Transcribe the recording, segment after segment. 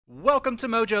Welcome to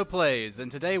MojoPlays,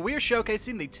 and today we're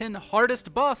showcasing the 10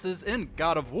 hardest bosses in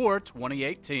God of War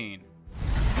 2018.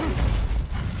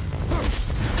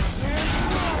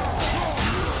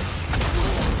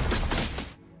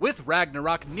 With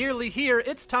Ragnarok nearly here,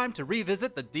 it's time to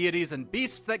revisit the deities and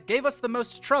beasts that gave us the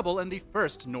most trouble in the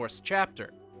first Norse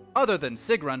chapter. Other than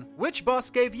Sigrun, which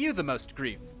boss gave you the most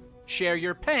grief? Share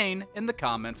your pain in the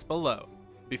comments below.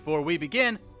 Before we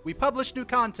begin, we publish new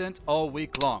content all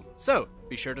week long, so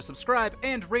be sure to subscribe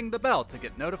and ring the bell to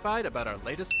get notified about our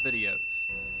latest videos.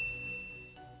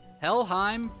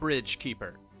 Helheim Bridge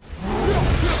Keeper.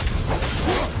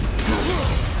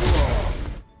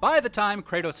 By the time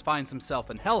Kratos finds himself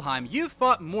in Helheim, you've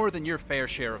fought more than your fair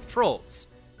share of trolls.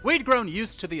 We'd grown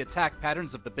used to the attack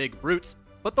patterns of the big brutes,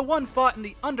 but the one fought in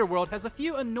the underworld has a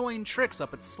few annoying tricks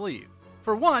up its sleeve.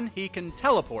 For one, he can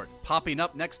teleport, popping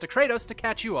up next to Kratos to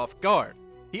catch you off guard.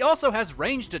 He also has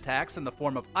ranged attacks in the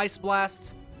form of ice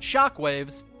blasts,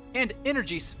 shockwaves, and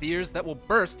energy spheres that will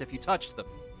burst if you touch them.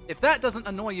 If that doesn't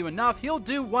annoy you enough, he'll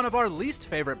do one of our least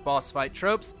favorite boss fight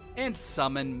tropes and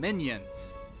summon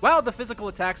minions. While the physical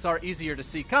attacks are easier to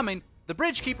see coming, the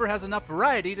Bridge Keeper has enough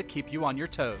variety to keep you on your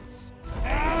toes.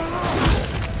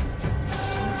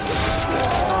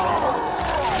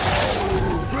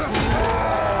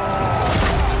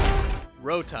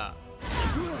 Rota.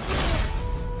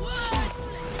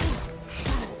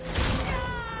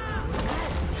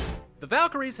 The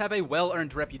Valkyries have a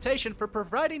well-earned reputation for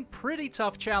providing pretty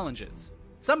tough challenges.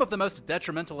 Some of the most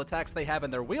detrimental attacks they have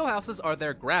in their wheelhouses are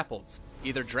their grapples,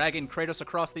 either dragging Kratos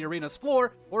across the arena's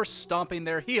floor or stomping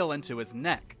their heel into his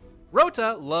neck.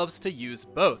 Rota loves to use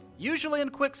both, usually in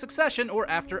quick succession or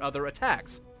after other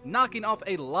attacks, knocking off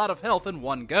a lot of health in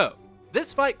one go.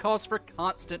 This fight calls for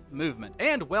constant movement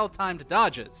and well-timed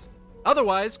dodges.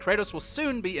 Otherwise, Kratos will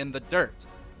soon be in the dirt.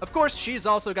 Of course, she's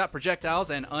also got projectiles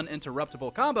and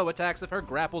uninterruptible combo attacks if her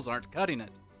grapples aren't cutting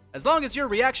it. As long as your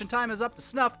reaction time is up to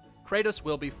snuff, Kratos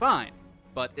will be fine.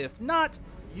 But if not,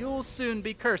 you'll soon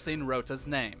be cursing Rota's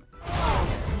name.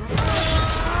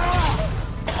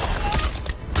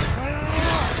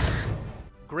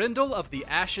 Gondul of the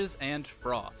Ashes and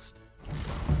Frost.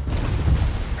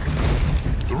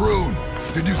 The rune!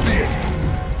 Did you see it?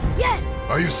 Yes!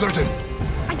 Are you certain?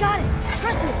 I got it!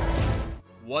 Trust me!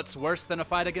 What's worse than a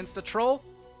fight against a troll?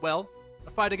 Well,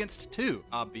 a fight against two,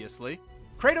 obviously.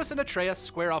 Kratos and Atreus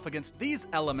square off against these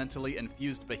elementally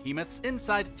infused behemoths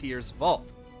inside Tyr's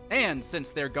vault. And since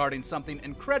they're guarding something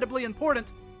incredibly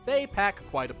important, they pack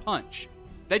quite a punch.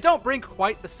 They don't bring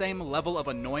quite the same level of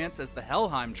annoyance as the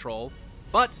Helheim troll,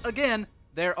 but again,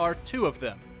 there are two of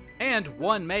them. And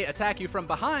one may attack you from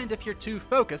behind if you're too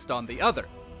focused on the other.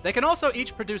 They can also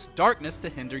each produce darkness to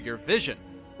hinder your vision.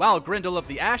 While Gondul of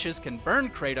the Ashes can burn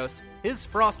Kratos, his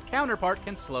Frost counterpart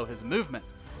can slow his movement.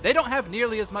 They don't have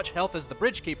nearly as much health as the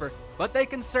Bridge Keeper, but they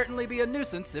can certainly be a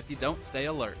nuisance if you don't stay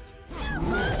alert.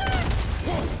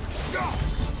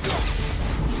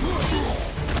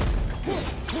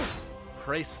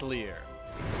 Hraezlyr.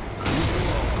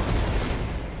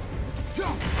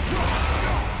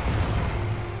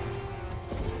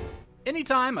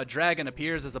 Anytime a dragon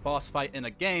appears as a boss fight in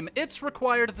a game, it's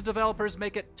required the developers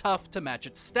make it tough to match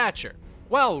its stature.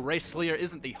 While Hraezlyr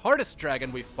isn't the hardest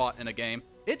dragon we've fought in a game,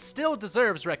 it still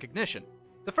deserves recognition.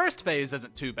 The first phase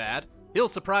isn't too bad. He'll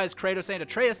surprise Kratos and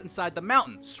Atreus inside the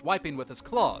mountain, swiping with his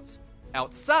claws.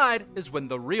 Outside is when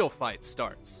the real fight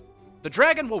starts. The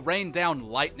dragon will rain down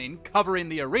lightning, covering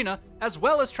the arena, as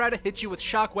well as try to hit you with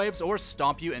shockwaves or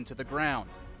stomp you into the ground.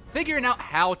 Figuring out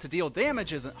how to deal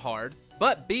damage isn't hard,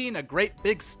 but being a great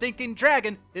big stinking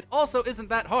dragon, it also isn't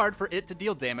that hard for it to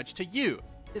deal damage to you,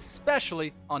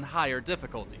 especially on higher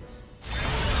difficulties.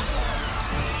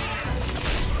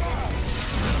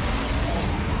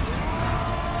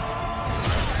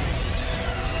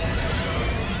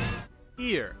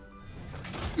 Ear.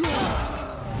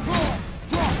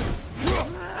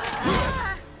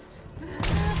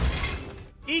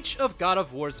 Each of God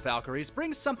of War's Valkyries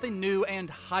brings something new and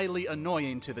highly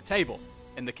annoying to the table.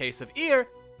 In the case of Ear,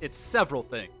 it's several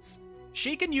things.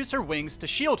 She can use her wings to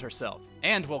shield herself,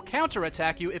 and will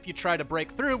counterattack you if you try to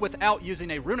break through without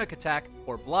using a runic attack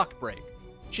or block break.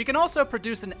 She can also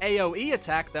produce an AoE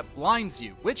attack that blinds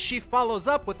you, which she follows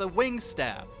up with a wing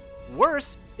stab.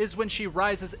 Worse is when she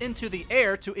rises into the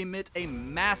air to emit a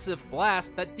massive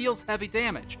blast that deals heavy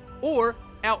damage, or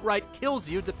outright kills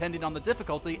you depending on the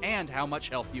difficulty and how much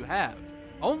health you have.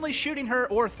 Only shooting her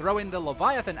or throwing the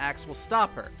Leviathan axe will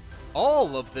stop her.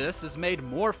 All of this is made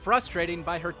more frustrating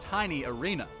by her tiny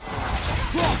arena.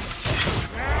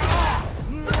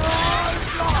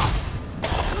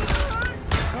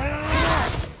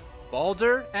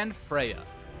 Baldur and Freya.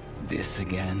 this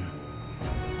again?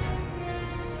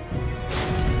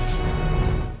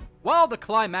 While the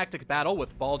climactic battle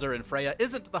with Baldur and Freya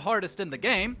isn't the hardest in the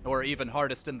game, or even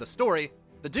hardest in the story,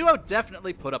 the duo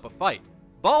definitely put up a fight.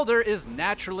 Baldur is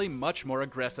naturally much more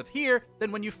aggressive here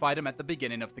than when you fight him at the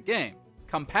beginning of the game.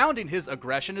 Compounding his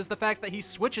aggression is the fact that he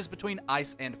switches between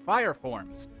ice and fire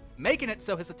forms, making it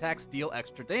so his attacks deal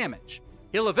extra damage.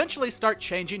 He'll eventually start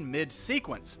changing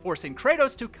mid-sequence, forcing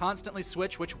Kratos to constantly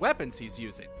switch which weapons he's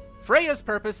using. Freya's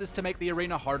purpose is to make the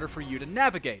arena harder for you to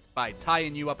navigate by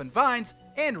tying you up in vines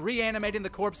and reanimating the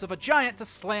corpse of a giant to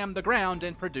slam the ground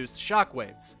and produce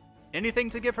shockwaves. Anything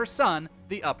to give her son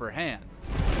the upper hand.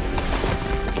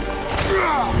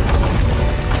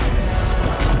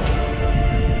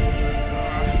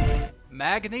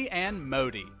 Magni and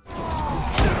Modi.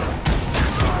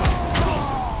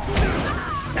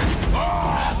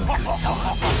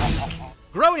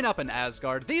 Growing up in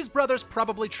Asgard, these brothers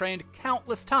probably trained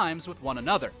countless times with one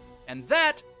another, and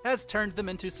that has turned them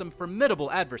into some formidable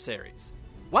adversaries.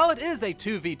 While it is a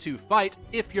 2v2 fight,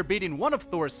 if you're beating one of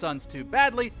Thor's sons too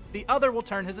badly, the other will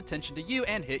turn his attention to you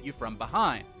and hit you from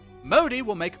behind. Modi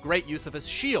will make great use of his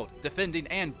shield, defending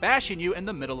and bashing you in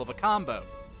the middle of a combo.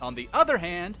 On the other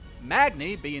hand,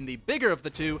 Magni, being the bigger of the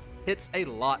two, hits a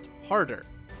lot harder.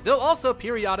 They'll also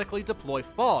periodically deploy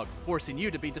fog, forcing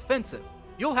you to be defensive.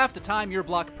 You'll have to time your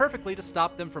block perfectly to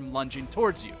stop them from lunging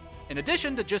towards you. In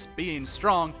addition to just being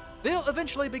strong, they'll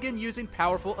eventually begin using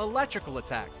powerful electrical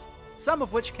attacks, some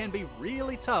of which can be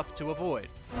really tough to avoid.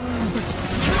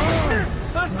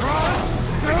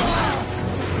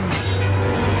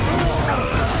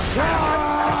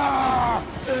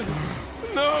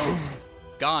 No!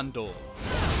 Gondul.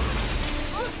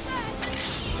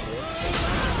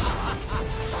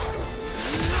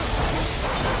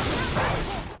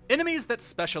 Enemies that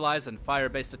specialize in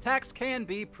fire-based attacks can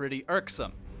be pretty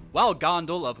irksome. While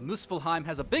Gondul of Muspelheim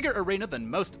has a bigger arena than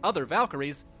most other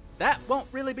Valkyries, that won't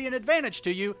really be an advantage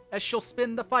to you, as she'll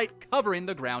spend the fight covering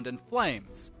the ground in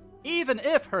flames. Even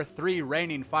if her 3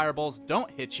 raining fireballs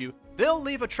don't hit you, they'll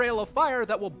leave a trail of fire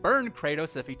that will burn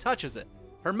Kratos if he touches it.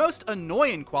 Her most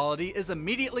annoying quality is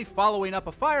immediately following up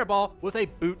a fireball with a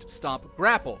boot stomp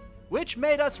grapple, which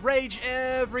made us rage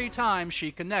every time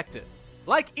she connected.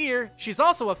 Like Ýr, she's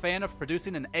also a fan of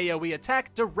producing an AoE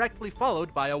attack directly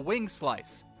followed by a wing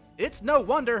slice. It's no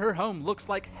wonder her home looks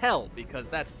like hell, because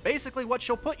that's basically what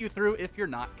she'll put you through if you're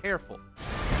not careful.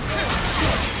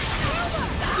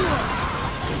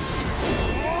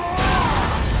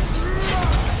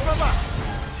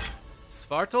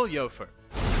 Svartalfjörður.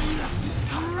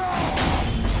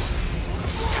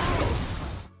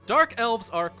 Dark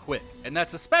elves are quick, and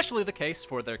that's especially the case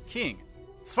for their king.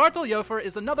 Svartalfjörður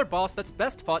is another boss that's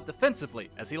best fought defensively,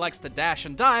 as he likes to dash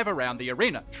and dive around the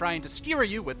arena, trying to skewer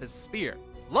you with his spear.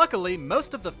 Luckily,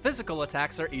 most of the physical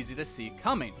attacks are easy to see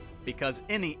coming, because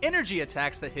any energy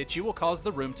attacks that hit you will cause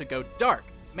the room to go dark,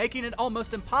 making it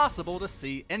almost impossible to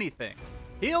see anything.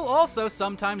 He'll also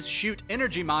sometimes shoot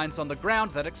energy mines on the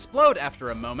ground that explode after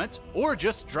a moment, or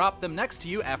just drop them next to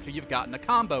you after you've gotten a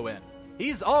combo in.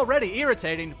 He's already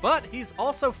irritating, but he's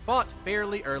also fought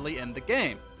fairly early in the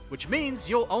game, which means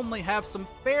you'll only have some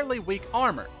fairly weak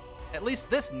armor. At least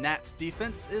this Gnat's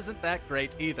defense isn't that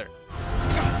great either.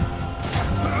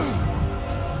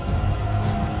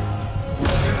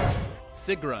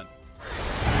 Sigrun.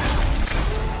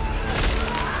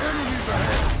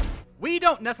 We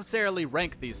don't necessarily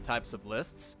rank these types of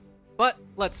lists, but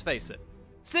let's face it,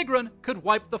 Sigrun could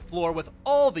wipe the floor with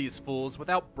all these fools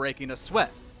without breaking a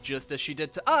sweat, just as she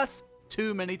did to us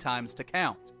too many times to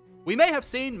count. We may have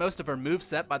seen most of her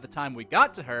moveset by the time we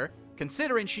got to her,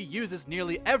 considering she uses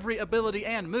nearly every ability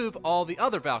and move all the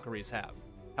other Valkyries have.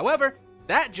 However,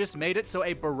 that just made it so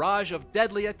a barrage of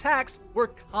deadly attacks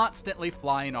were constantly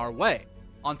flying our way.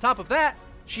 On top of that,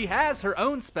 she has her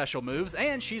own special moves,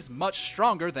 and she's much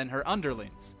stronger than her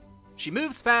underlings. She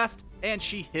moves fast, and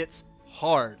she hits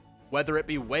hard, whether it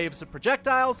be waves of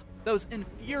projectiles, those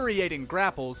infuriating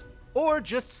grapples, or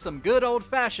just some good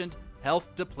old-fashioned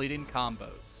health-depleting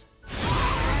combos.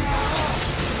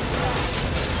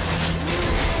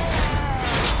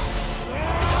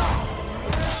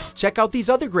 Check out these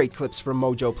other great clips from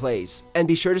MojoPlays, and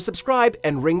be sure to subscribe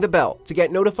and ring the bell to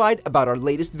get notified about our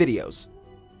latest videos.